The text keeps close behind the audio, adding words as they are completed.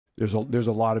there's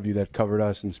a lot of you that covered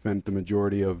us and spent the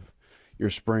majority of your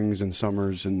springs and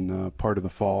summers and part of the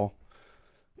fall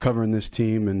covering this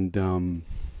team, and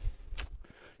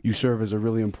you serve as a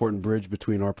really important bridge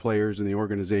between our players and the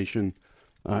organization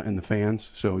and the fans.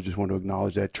 So I just want to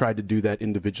acknowledge that. Tried to do that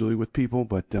individually with people,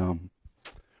 but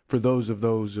for those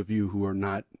of you who are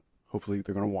not, hopefully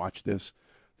they're going to watch this,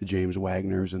 the James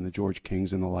Wagners and the George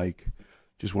Kings and the like,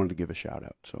 just wanted to give a shout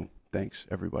out. So thanks,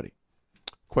 everybody.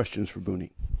 Questions for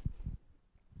Boone?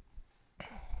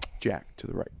 Jack, to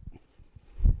the right.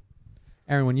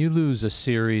 Aaron, when you lose a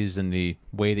series in the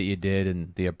way that you did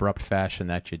and the abrupt fashion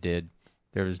that you did,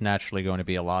 there's naturally going to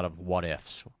be a lot of what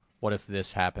ifs. What if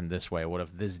this happened this way? What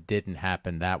if this didn't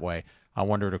happen that way? I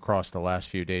wondered across the last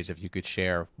few days if you could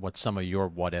share what some of your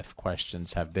what if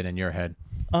questions have been in your head.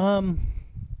 I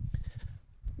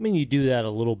mean, you do that a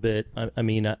little bit. I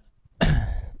mean,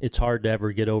 it's hard to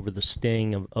ever get over the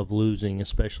sting of losing,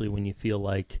 especially when you feel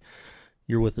like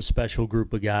you're with a special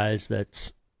group of guys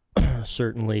that's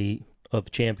certainly of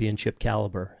championship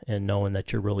caliber, and knowing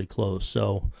that you're really close.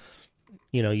 So,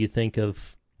 you think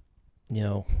of,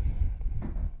 the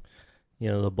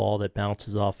ball that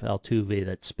bounces off Altuve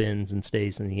that spins and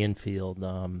stays in the infield.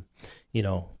 A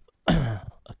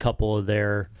couple of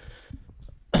their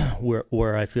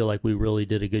where I feel like we really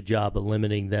did a good job of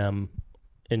limiting them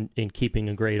and keeping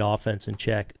a great offense in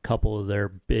check. A couple of their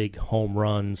big home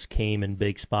runs came in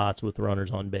big spots with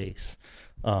runners on base.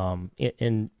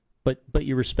 But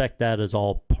you respect that as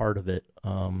all part of it.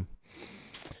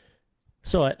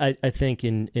 So I think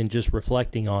in just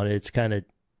reflecting on it, it's kind of,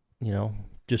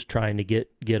 just trying to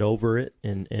get over it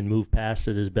and move past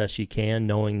it as best you can,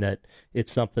 knowing that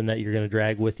it's something that you're going to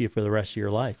drag with you for the rest of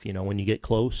your life. When you get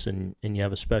close and you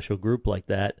have a special group like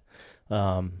that,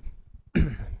 the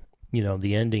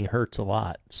ending hurts a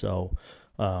lot. So,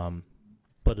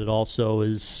 but it also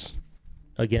is,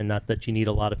 again, not that you need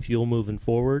a lot of fuel moving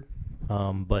forward,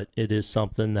 but it is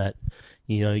something that,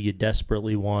 you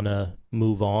desperately want to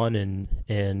move on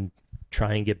and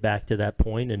try and get back to that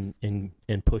point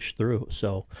and push through.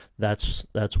 So that's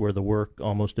where the work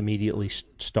almost immediately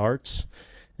starts,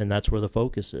 and that's where the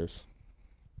focus is.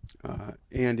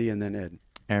 Andy and then Ed.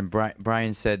 And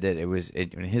Brian said that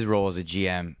in his role as a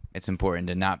GM, it's important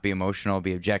to not be emotional,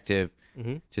 be objective,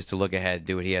 just to look ahead,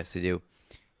 do what he has to do.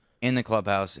 In the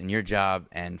clubhouse, in your job,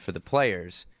 and for the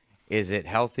players, is it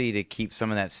healthy to keep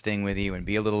some of that sting with you and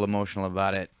be a little emotional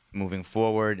about it moving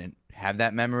forward and have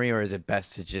that memory, or is it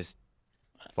best to just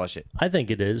flush it? I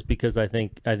think it is, because I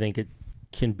think it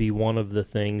can be one of the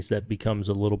things that becomes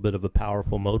a little bit of a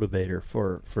powerful motivator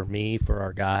for me, for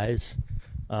our guys.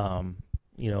 One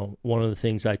of the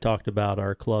things I talked about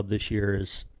our club this year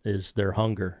is their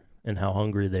hunger and how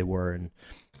hungry they were,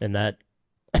 and that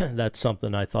that's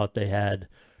something I thought they had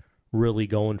really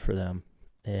going for them.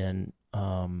 And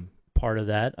part of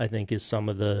that, I think, is some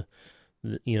of the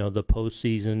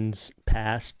postseasons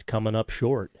past coming up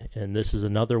short. And this is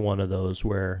another one of those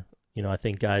where, I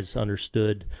think guys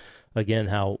understood, again,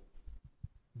 how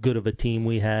good of a team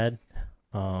we had,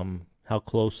 how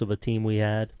close of a team we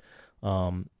had.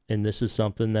 And this is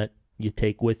something that you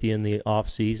take with you in the off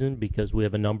season, because we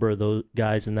have a number of those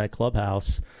guys in that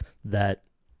clubhouse that,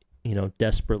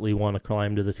 desperately want to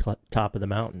climb to the top of the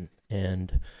mountain.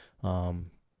 And,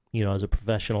 as a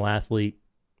professional athlete,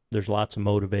 there's lots of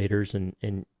motivators,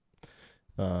 and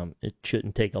it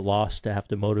shouldn't take a loss to have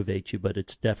to motivate you, but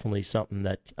it's definitely something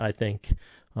that I think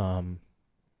can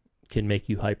make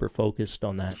you hyper-focused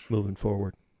on that moving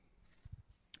forward.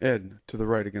 Ed, to the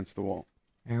right against the wall.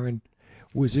 Aaron,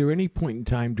 was there any point in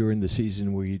time during the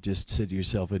season where you just said to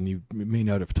yourself, and you may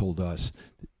not have told us,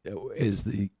 as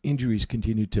the injuries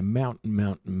continued to mount and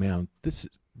mount and mount, this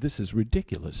is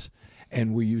ridiculous?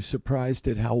 And were you surprised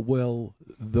at how well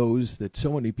those that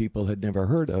so many people had never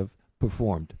heard of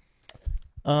performed?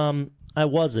 I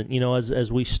wasn't. As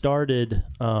we started,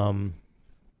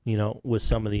 with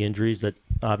some of the injuries that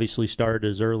obviously started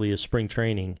as early as spring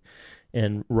training,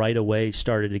 and right away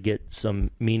started to get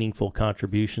some meaningful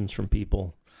contributions from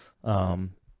people.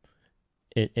 And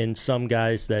some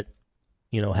guys that,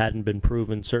 hadn't been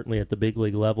proven, certainly at the big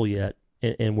league level yet,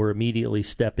 and were immediately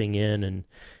stepping in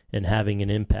and having an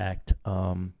impact.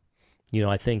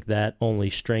 I think that only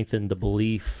strengthened the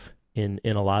belief in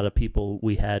a lot of people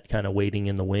we had kind of waiting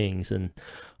in the wings. And,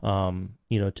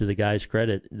 to the guys'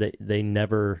 credit, they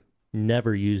never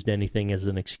used anything as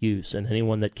an excuse. And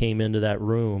anyone that came into that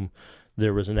room,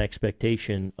 there was an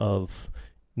expectation of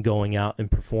going out and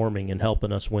performing and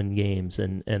helping us win games.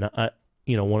 And I,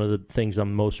 one of the things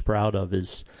I'm most proud of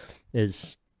is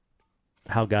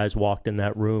how guys walked in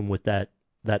that room with that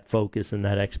focus and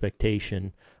that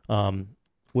expectation.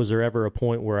 was there ever a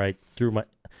point where I threw my?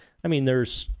 I mean,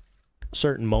 there's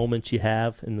certain moments you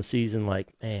have in the season,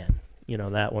 like, man,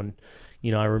 that one.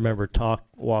 I remember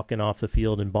walking off the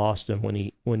field in Boston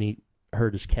when he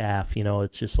hurt his calf.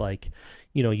 It's just like,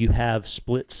 you have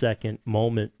split-second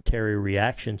momentary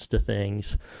reactions to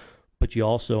things, but you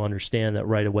also understand that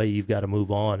right away you've got to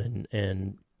move on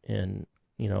and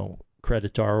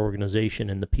credit to our organization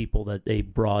and the people that they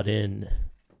brought in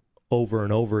over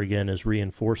and over again as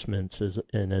reinforcements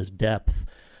and as depth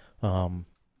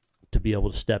to be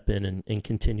able to step in and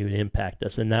continue to impact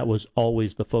us. And that was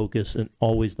always the focus and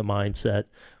always the mindset.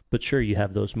 But sure, you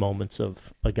have those moments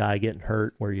of a guy getting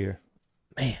hurt where you're,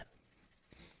 man.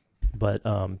 But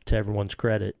to everyone's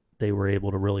credit, they were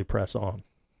able to really press on.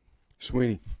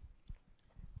 Sweeney.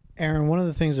 Aaron, one of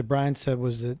the things that Brian said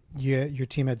was that your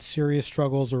team had serious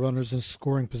struggles or runners in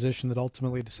scoring position that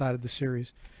ultimately decided the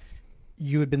series.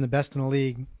 You had been the best in the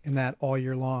league in that all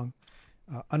year long.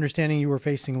 Understanding you were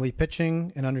facing elite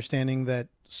pitching and understanding that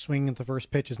swinging at the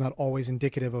first pitch is not always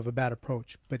indicative of a bad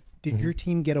approach. But did your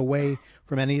team get away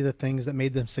from any of the things that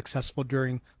made them successful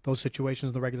during those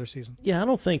situations in the regular season? Yeah, I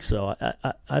don't think so.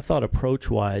 I thought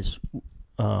approach-wise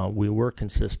we were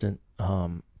consistent.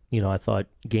 I thought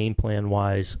game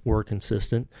plan-wise we're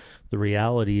consistent. The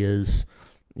reality is,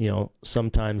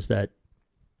 sometimes that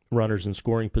runners in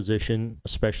scoring position,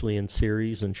 especially in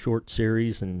series and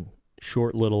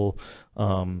short little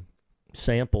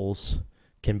samples,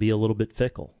 can be a little bit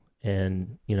fickle.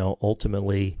 And,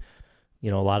 ultimately,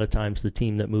 a lot of times the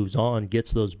team that moves on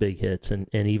gets those big hits. And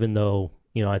even though,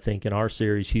 I think in our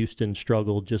series, Houston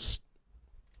struggled just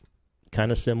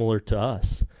kind of similar to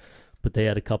us, but they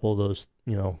had a couple of those,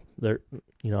 I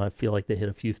feel like they hit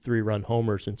a few 3-run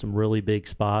homers in some really big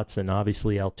spots. And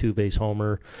obviously Altuve's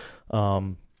homer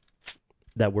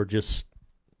that were just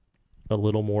a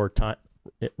little more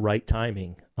right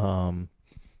timing, and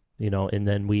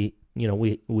then we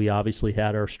obviously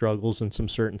had our struggles in some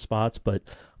certain spots, but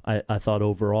I thought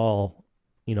overall,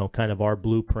 kind of our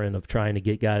blueprint of trying to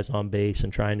get guys on base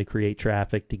and trying to create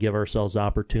traffic to give ourselves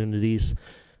opportunities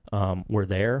were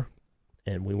there,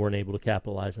 and we weren't able to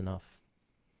capitalize enough.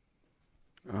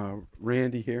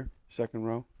 Randy here, second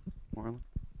row. Marlon.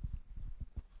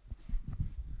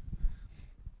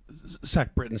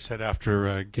 Zach Britton said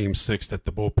after Game 6 that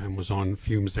the bullpen was on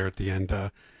fumes there at the end.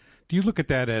 Do you look at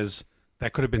that as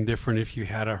that could have been different if you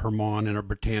had a Herman and a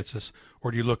Bertances,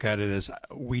 or do you look at it as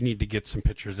we need to get some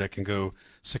pitchers that can go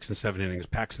 6 and 7 innings?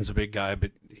 Paxton's a big guy,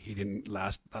 but he didn't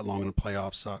last that long in the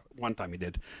playoffs. One time he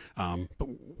did. But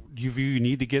do you view you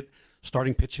need to get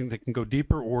starting pitching that can go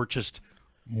deeper, or just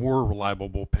more reliable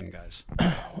bullpen guys?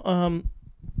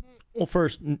 Well,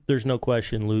 first, there's no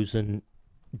question losing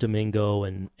Domingo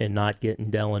and not getting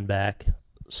Dellin back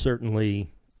certainly,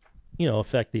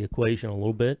 affect the equation a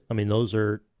little bit. I mean, those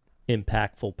are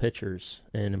impactful pitchers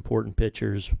and important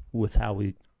pitchers with how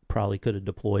we probably could have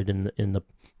deployed in the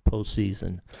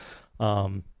postseason.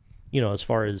 As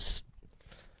far as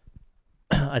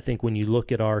I think when you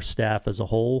look at our staff as a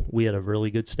whole, we had a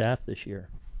really good staff this year,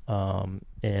 and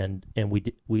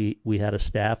we had a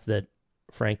staff that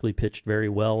frankly pitched very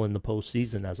well in the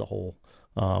postseason as a whole.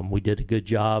 We did a good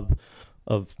job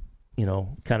of,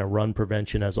 kind of run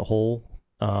prevention as a whole.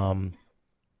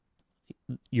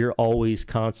 You're always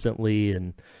constantly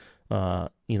and,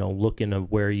 looking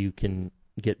at where you can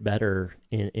get better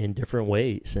in different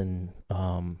ways. And,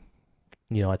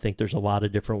 I think there's a lot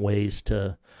of different ways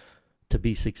to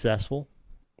be successful.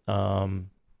 And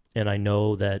I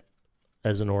know that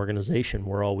as an organization,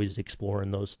 we're always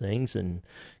exploring those things and,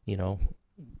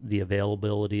 the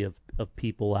availability of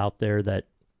people out there that,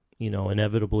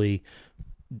 inevitably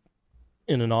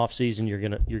in an off season, you're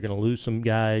gonna lose some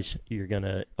guys, you're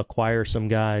gonna acquire some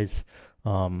guys,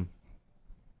 but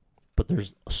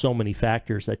there's so many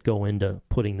factors that go into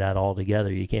putting that all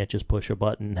together. You can't just push a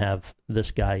button and have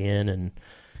this guy in and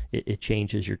it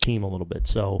changes your team a little bit.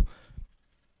 So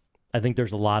I think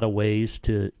there's a lot of ways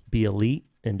to be elite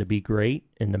and to be great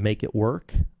and to make it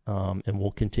work, and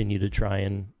we'll continue to try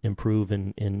and improve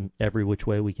in every which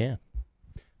way we can.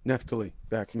 Neftali,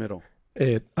 back middle.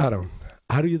 Aaron,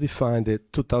 how do you define the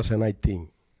 2019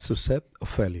 success or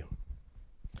failure?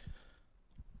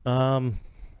 I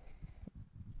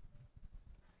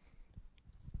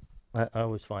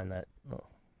always find that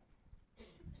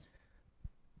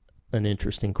an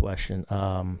interesting question.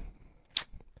 I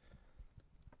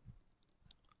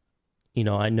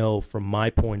know from my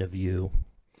point of view,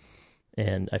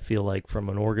 and I feel like from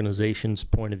an organization's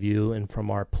point of view and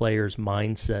from our players'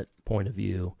 mindset point of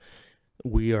view,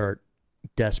 we are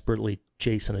desperately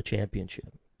chasing a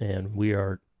championship, and we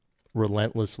are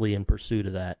relentlessly in pursuit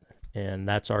of that. and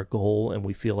that's our goal. And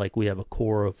we feel like we have a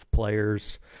core of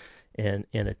players and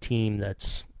a team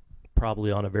that's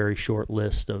probably on a very short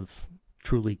list of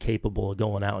truly capable of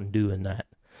going out and doing that.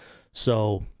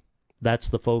 So that's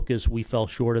the focus. We fell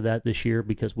short of that this year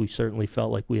because we certainly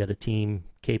felt like we had a team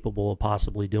capable of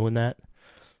possibly doing that.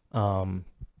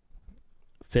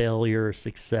 Failure,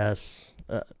 success,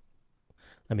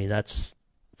 I mean, that's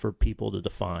for people to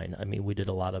define. I mean, we did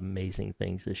a lot of amazing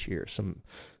things this year.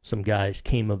 Some guys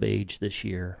came of age this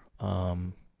year,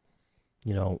 you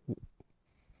know,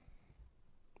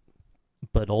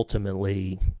 but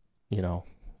ultimately, you know,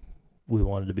 we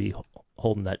wanted to be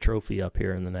holding that trophy up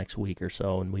here in the next week or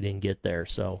so, and we didn't get there.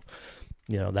 So,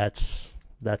 you know, that's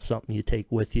something you take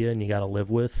with you and you got to live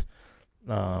with.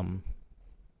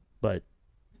 But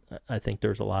I think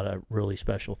there's a lot of really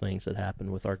special things that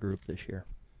happened with our group this year.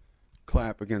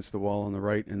 Clap against the wall on the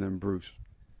right, and then Bruce.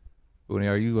 Boone,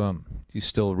 are you do you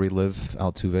still relive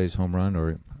Altuve's home run,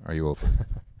 or are you over?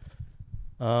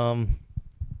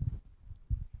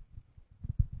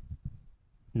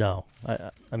 No,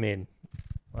 I mean,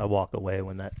 I walk away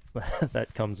when that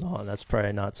that comes on. That's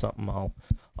probably not something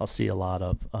I'll see a lot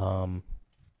of.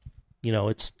 You know,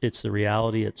 it's the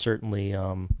reality. It certainly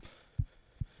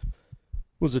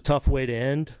was a tough way to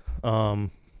end,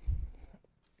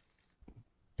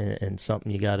 and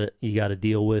something you gotta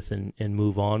deal with and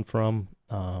move on from.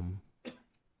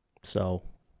 So,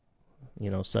 you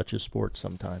know, such is sports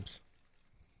sometimes.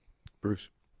 Bruce.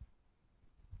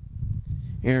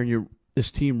 Aaron, this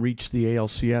team reached the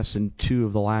ALCS in 2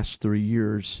 of the last 3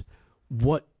 years.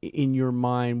 What, in your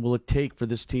mind, will it take for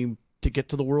this team to get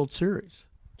to the World Series?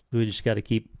 We just got to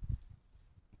keep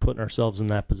putting ourselves in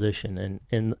that position.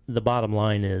 And the bottom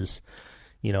line is,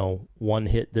 you know, one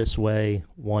hit this way,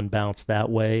 one bounce that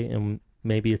way, and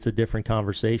maybe it's a different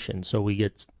conversation. So we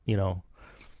get, you know,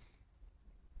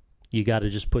 you got to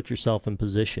just put yourself in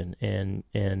position. And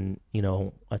you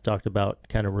know, I talked about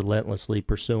kind of relentlessly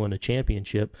pursuing a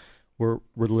championship. We're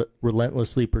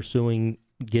relentlessly pursuing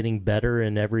getting better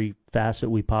in every facet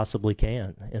we possibly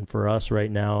can. And for us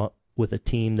right now, with a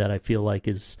team that I feel like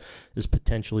is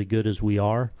potentially good as we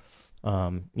are,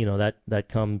 you know, that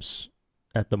comes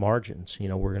at the margins. You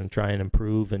know, we're going to try and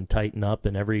improve and tighten up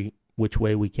in every which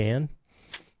way we can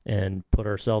and put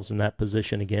ourselves in that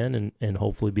position again and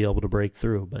hopefully be able to break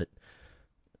through. But,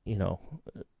 you know,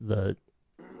 the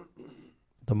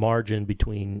margin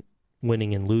between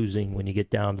winning and losing when you get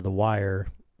down to the wire,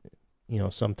 you know,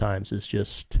 sometimes is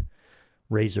just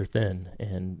razor thin,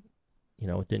 and, you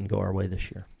know, it didn't go our way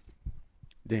this year.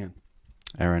 Dan.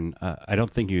 Aaron, I don't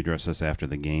think you addressed this after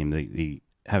the game. The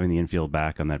having the infield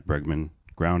back on that Bregman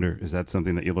grounder, is that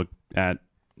something that you look at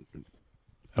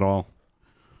all?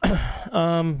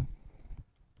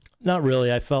 Not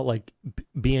really. I felt like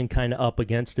being kind of up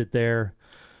against it there.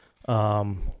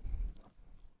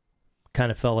 Kind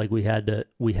of felt like we had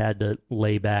to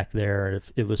lay back there.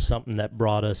 If it was something that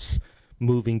brought us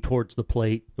moving towards the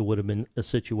plate, it would have been a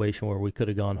situation where we could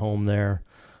have gone home there.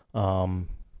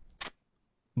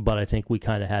 But I think we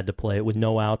kind of had to play it with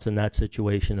no outs in that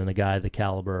situation, and a guy the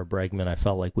caliber of Bregman, I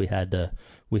felt like we had to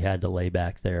lay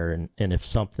back there. And if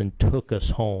something took us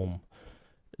home,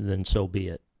 then so be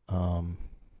it.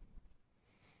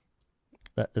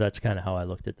 That's kind of how I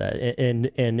looked at that.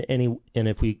 And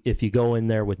if you go in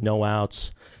there with no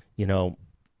outs, you know,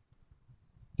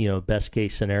 best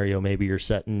case scenario, maybe you're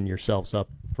setting yourselves up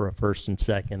for a first and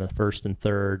second, a first and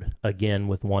third, again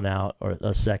with one out, or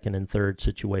a second and third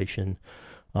situation.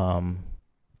 So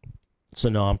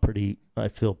no, I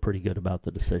feel pretty good about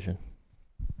the decision.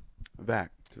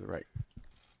 Back to the right.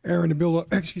 Aaron, to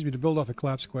build off of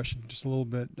Clap's question just a little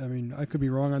bit. I mean, I could be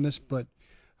wrong on this, but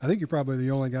I think you're probably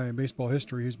the only guy in baseball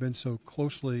history who's been so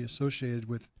closely associated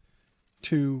with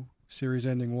 2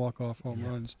 series-ending walk-off home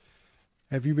runs.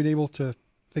 Have you been able to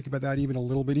think about that even a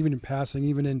little bit, even in passing,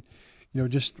 even in, you know,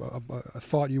 just a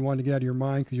thought you wanted to get out of your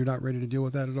mind because you're not ready to deal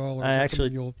with that at all? Or I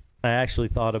actually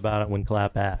thought about it when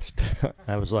Clap asked.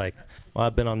 I was like, well,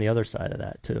 I've been on the other side of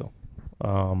that too.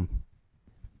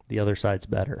 The other side's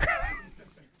better.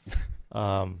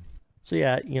 So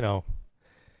yeah,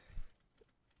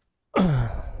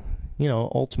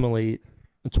 ultimately,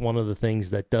 it's one of the things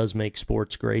that does make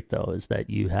sports great, though, is that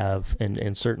you have,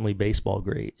 and certainly baseball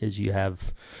great, is you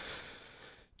have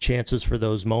chances for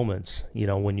those moments. You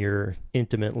know, when you're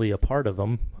intimately a part of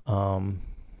them,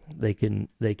 they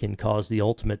can cause the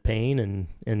ultimate pain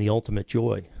and the ultimate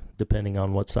joy, depending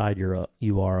on what side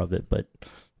you are of it. But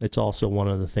it's also one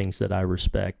of the things that I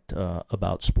respect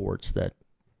about sports that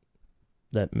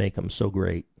make them so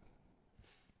great.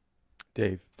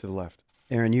 Dave, to the left.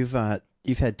 Aaron, you've had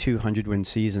 200-win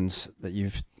seasons that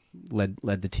you've led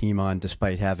the team on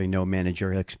despite having no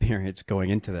managerial experience going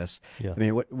into this. Yeah. I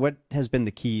mean, what has been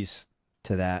the keys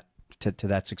to that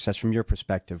that success from your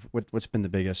perspective? What's been the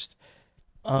biggest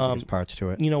parts to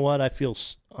it? You know what? I feel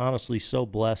honestly so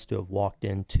blessed to have walked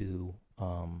into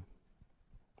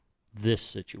this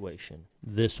situation,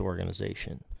 this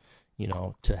organization. You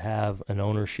know, to have an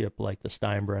ownership like the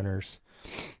Steinbrenners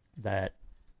that,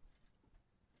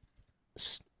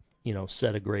 you know,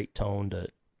 set a great tone to,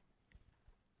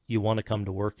 you want to come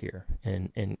to work here,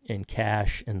 and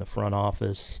Cash in the front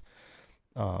office,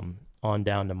 on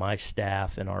down to my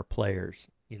staff and our players.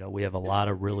 You know, we have a lot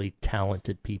of really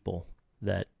talented people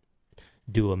that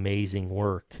do amazing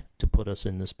work to put us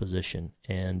in this position,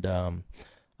 and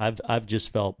I've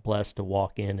just felt blessed to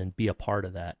walk in and be a part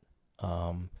of that,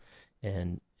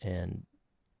 and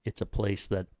it's a place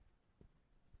that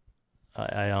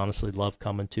I honestly love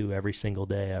coming to every single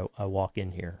day. I walk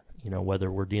in here, you know,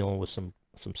 whether we're dealing with some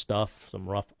stuff,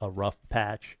 a rough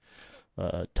patch,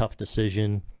 a tough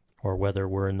decision, or whether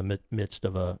we're in the midst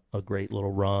of a great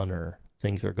little run or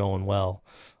things are going well.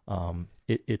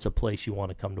 It's a place you want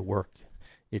to come to work.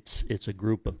 It's a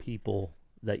group of people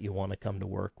that you want to come to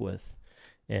work with,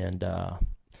 and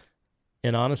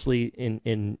honestly,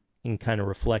 in kind of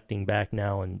reflecting back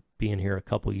now and being here a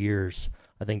couple years,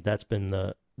 I think that's been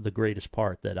the greatest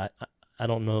part. That I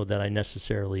don't know that I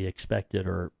necessarily expected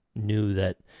or knew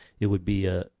that it would be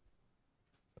a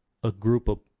group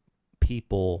of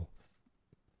people,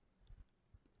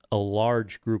 a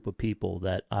large group of people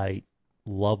that I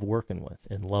love working with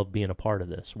and love being a part of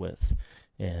this with,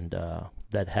 and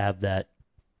that have that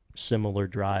similar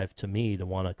drive to me to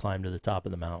want to climb to the top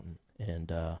of the mountain.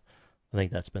 And I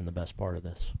think that's been the best part of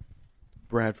this.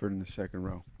 Bradford in the second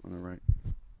row on the right.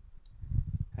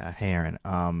 Hey,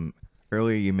 Aaron.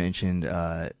 Earlier you mentioned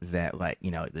that, like,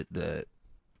 you know, the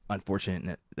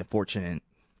fortunate,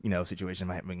 you know, situation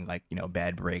of having, like, you know,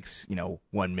 bad breaks, you know,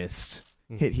 one missed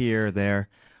hit here or there.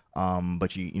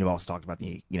 But you also talked about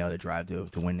the, you know, the drive to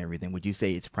win and everything. Would you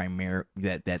say it's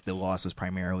that the loss was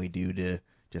primarily due to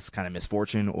just kind of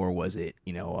misfortune, or was it,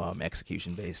 you know,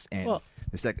 execution based? And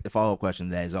the follow-up question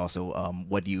to that is also,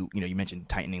 what do you mentioned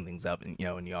tightening things up, and, you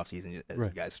know, in the offseason as you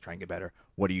guys try and get better,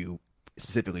 what are you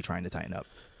specifically trying to tighten up?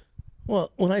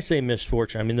 Well, when I say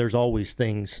misfortune, I mean, there's always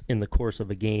things in the course of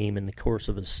a game, in the course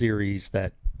of a series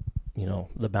that, you know,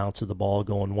 the bounce of the ball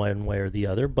going one way or the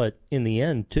other. But in the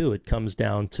end, too, it comes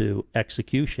down to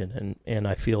execution. And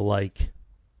I feel like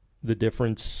the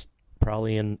difference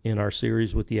probably in our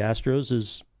series with the Astros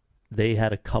is they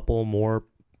had a couple more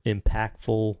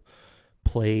impactful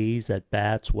plays, at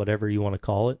bats, whatever you want to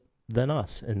call it, than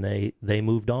us. And they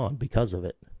moved on because of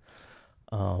it.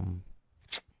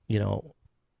 You know,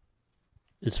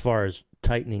 as far as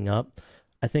tightening up,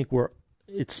 I think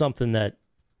it's something that,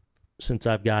 since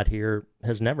I've got here,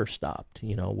 has never stopped.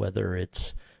 You know, whether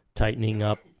it's tightening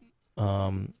up,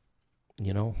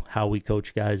 you know, how we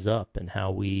coach guys up and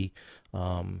how we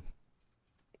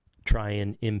try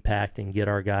and impact and get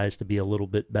our guys to be a little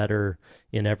bit better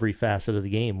in every facet of the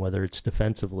game, whether it's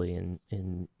defensively and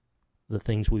in the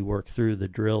things we work through, the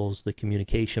drills, the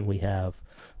communication we have,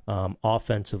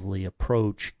 offensively,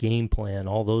 approach, game plan,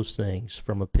 all those things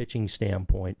from a pitching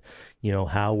standpoint, you know,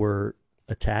 how we're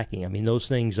attacking. I mean, those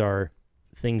things are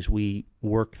things we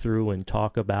work through and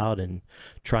talk about and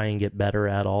try and get better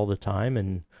at all the time.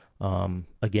 And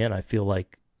again, I feel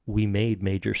like we made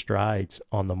major strides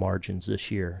on the margins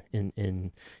this year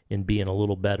in being a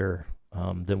little better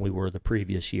than we were the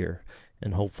previous year.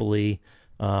 And hopefully,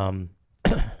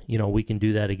 you know, we can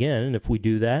do that again. And if we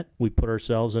do that, we put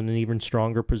ourselves in an even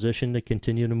stronger position to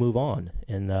continue to move on.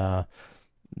 And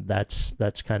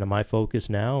that's kind of my focus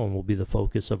now, and will be the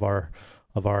focus of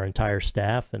our entire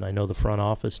staff, and I know the front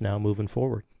office now moving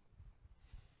forward.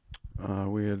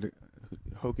 We had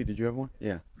Hokie. Did you have one?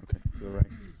 Yeah. Okay. Go right.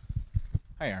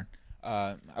 Hi, Aaron.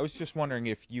 I was just wondering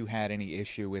if you had any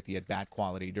issue with the at-bat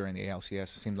quality during the ALCS.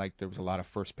 It seemed like there was a lot of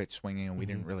first pitch swinging, and we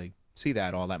didn't really see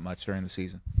that all that much during the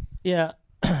season. Yeah.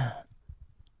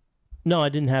 No, I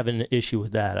didn't have an issue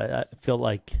with that. I felt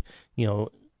like, you know,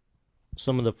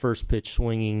 some of the first pitch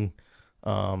swinging,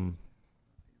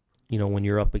 you know, when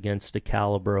you're up against a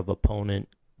caliber of opponent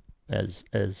as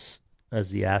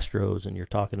the Astros, and you're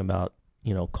talking about,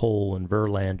 you know, Cole and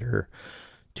Verlander,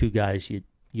 two guys you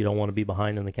don't want to be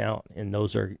behind in the count, and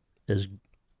those are as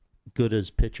good as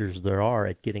pitchers there are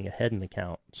at getting ahead in the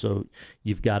count. So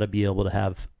you've got to be able to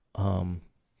have,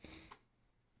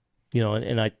 you know,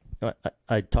 and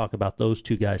I talk about those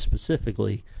two guys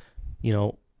specifically, you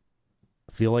know,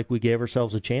 feel like we gave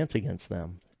ourselves a chance against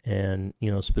them. And,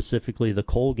 you know, specifically the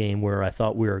Cole game where I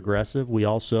thought we were aggressive, we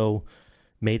also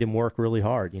made him work really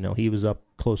hard. You know, he was up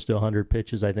close to 100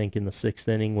 pitches, I think, in the 6th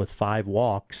inning with 5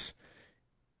 walks,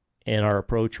 and our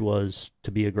approach was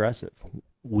to be aggressive.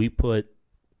 We put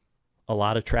a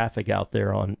lot of traffic out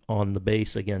there on the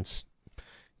base against,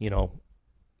 you know,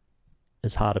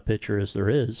 as hot a pitcher as there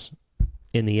is.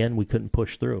 In the end, we couldn't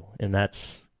push through, and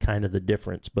that's kind of the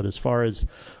difference. But as far as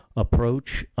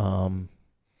approach, I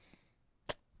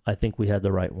think we had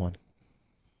the right one.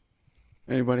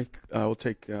 Anybody? We'll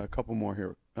take a couple more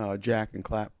here. Jack and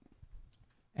Clap.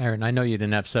 Aaron, I know you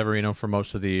didn't have Severino for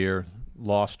most of the year,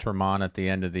 lost Herman at the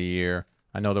end of the year.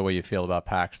 I know the way you feel about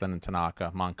Paxton and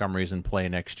Tanaka. Montgomery's in play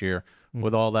next year.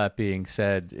 With all that being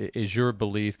said, is your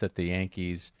belief that the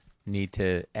Yankees need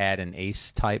to add an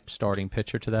ace-type starting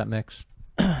pitcher to that mix?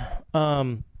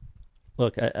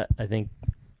 Look, I think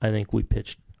we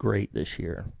pitched great this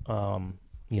year.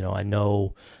 You know, I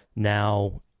know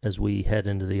now as we head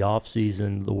into the off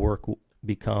season, the work will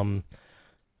become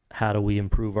how do we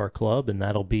improve our club, and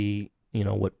that'll be, you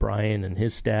know, what Brian and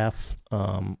his staff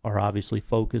are obviously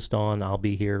focused on. I'll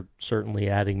be here certainly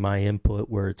adding my input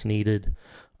where it's needed.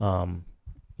 You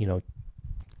know,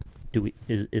 do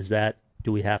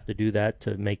we have to do that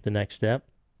to make the next step?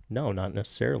 No, not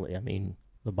necessarily. I mean,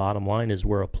 the bottom line is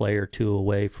we're a player or two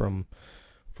away from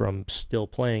still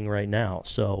playing right now.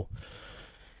 So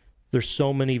there's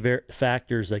so many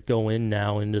factors that go in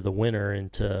now into the winter,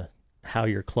 into how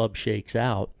your club shakes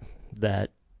out,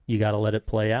 that you got to let it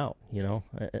play out. You know,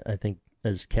 I think,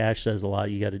 as Cash says a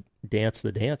lot, you got to dance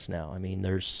the dance now. I mean,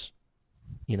 there's,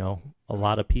 you know, a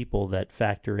lot of people that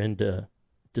factor into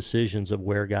decisions of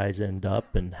where guys end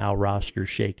up and how rosters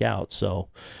shake out. So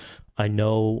I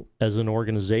know as an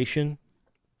organization,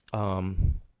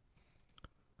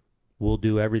 we'll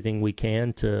do everything we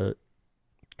can to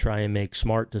try and make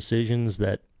smart decisions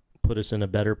that put us in a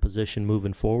better position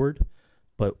moving forward.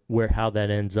 But how that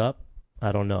ends up,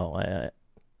 I don't know.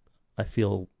 I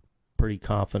feel pretty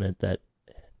confident that,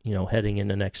 you know, heading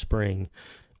into next spring,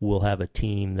 we'll have a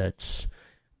team that's,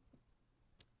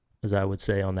 as I would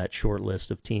say, on that short list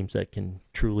of teams that can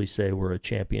truly say we're a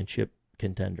championship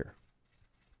contender.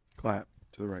 Clap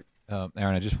to the right.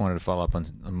 Aaron, I just wanted to follow up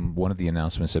on one of the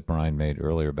announcements that Brian made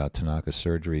earlier about Tanaka's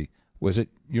surgery. Was it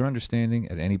your understanding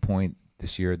at any point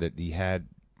this year that he had,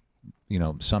 you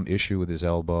know, some issue with his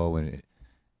elbow, and it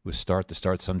was start to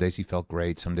start? Some days he felt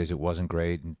great, some days it wasn't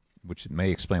great, which may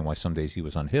explain why some days he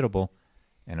was unhittable,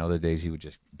 and other days he would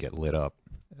just get lit up.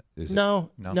 No,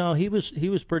 he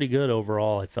was pretty good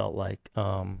overall. I felt like, you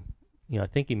know, I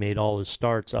think he made all his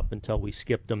starts up until we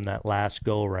skipped him that last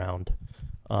go around.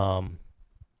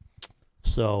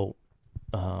 So,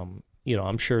 you know,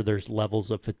 I'm sure there's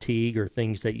levels of fatigue or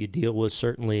things that you deal with,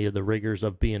 certainly the rigors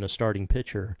of being a starting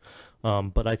pitcher.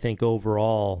 But I think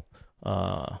overall,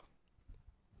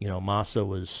 you know, Massa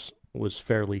was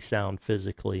fairly sound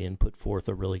physically and put forth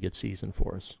a really good season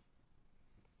for us.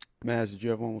 Maz, did you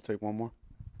have one? We'll take one more.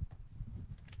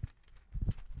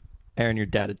 Aaron, your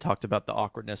dad had talked about the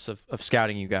awkwardness of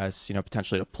scouting you guys, you know,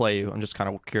 potentially to play you. I'm just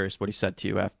kind of curious what he said to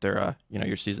you after, you know,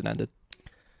 your season ended.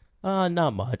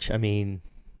 Not much. I mean,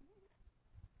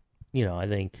 you know, I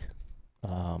think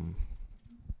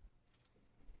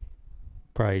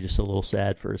probably just a little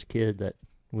sad for his kid that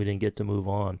we didn't get to move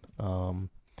on.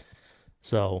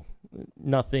 So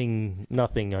nothing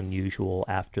unusual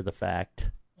after the fact.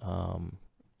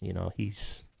 You know,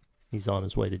 he's on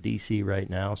his way to DC right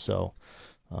now, so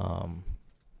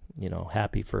you know,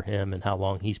 happy for him and how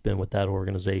long he's been with that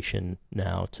organization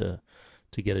now to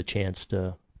get a chance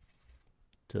to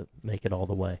make it all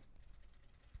the way.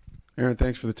 Aaron,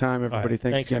 thanks for the time, everybody. Right.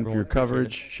 Thanks again everyone. for your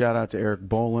coverage. Shout out to Eric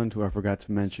Boland, who I forgot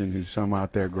to mention, who's some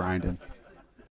out there grinding.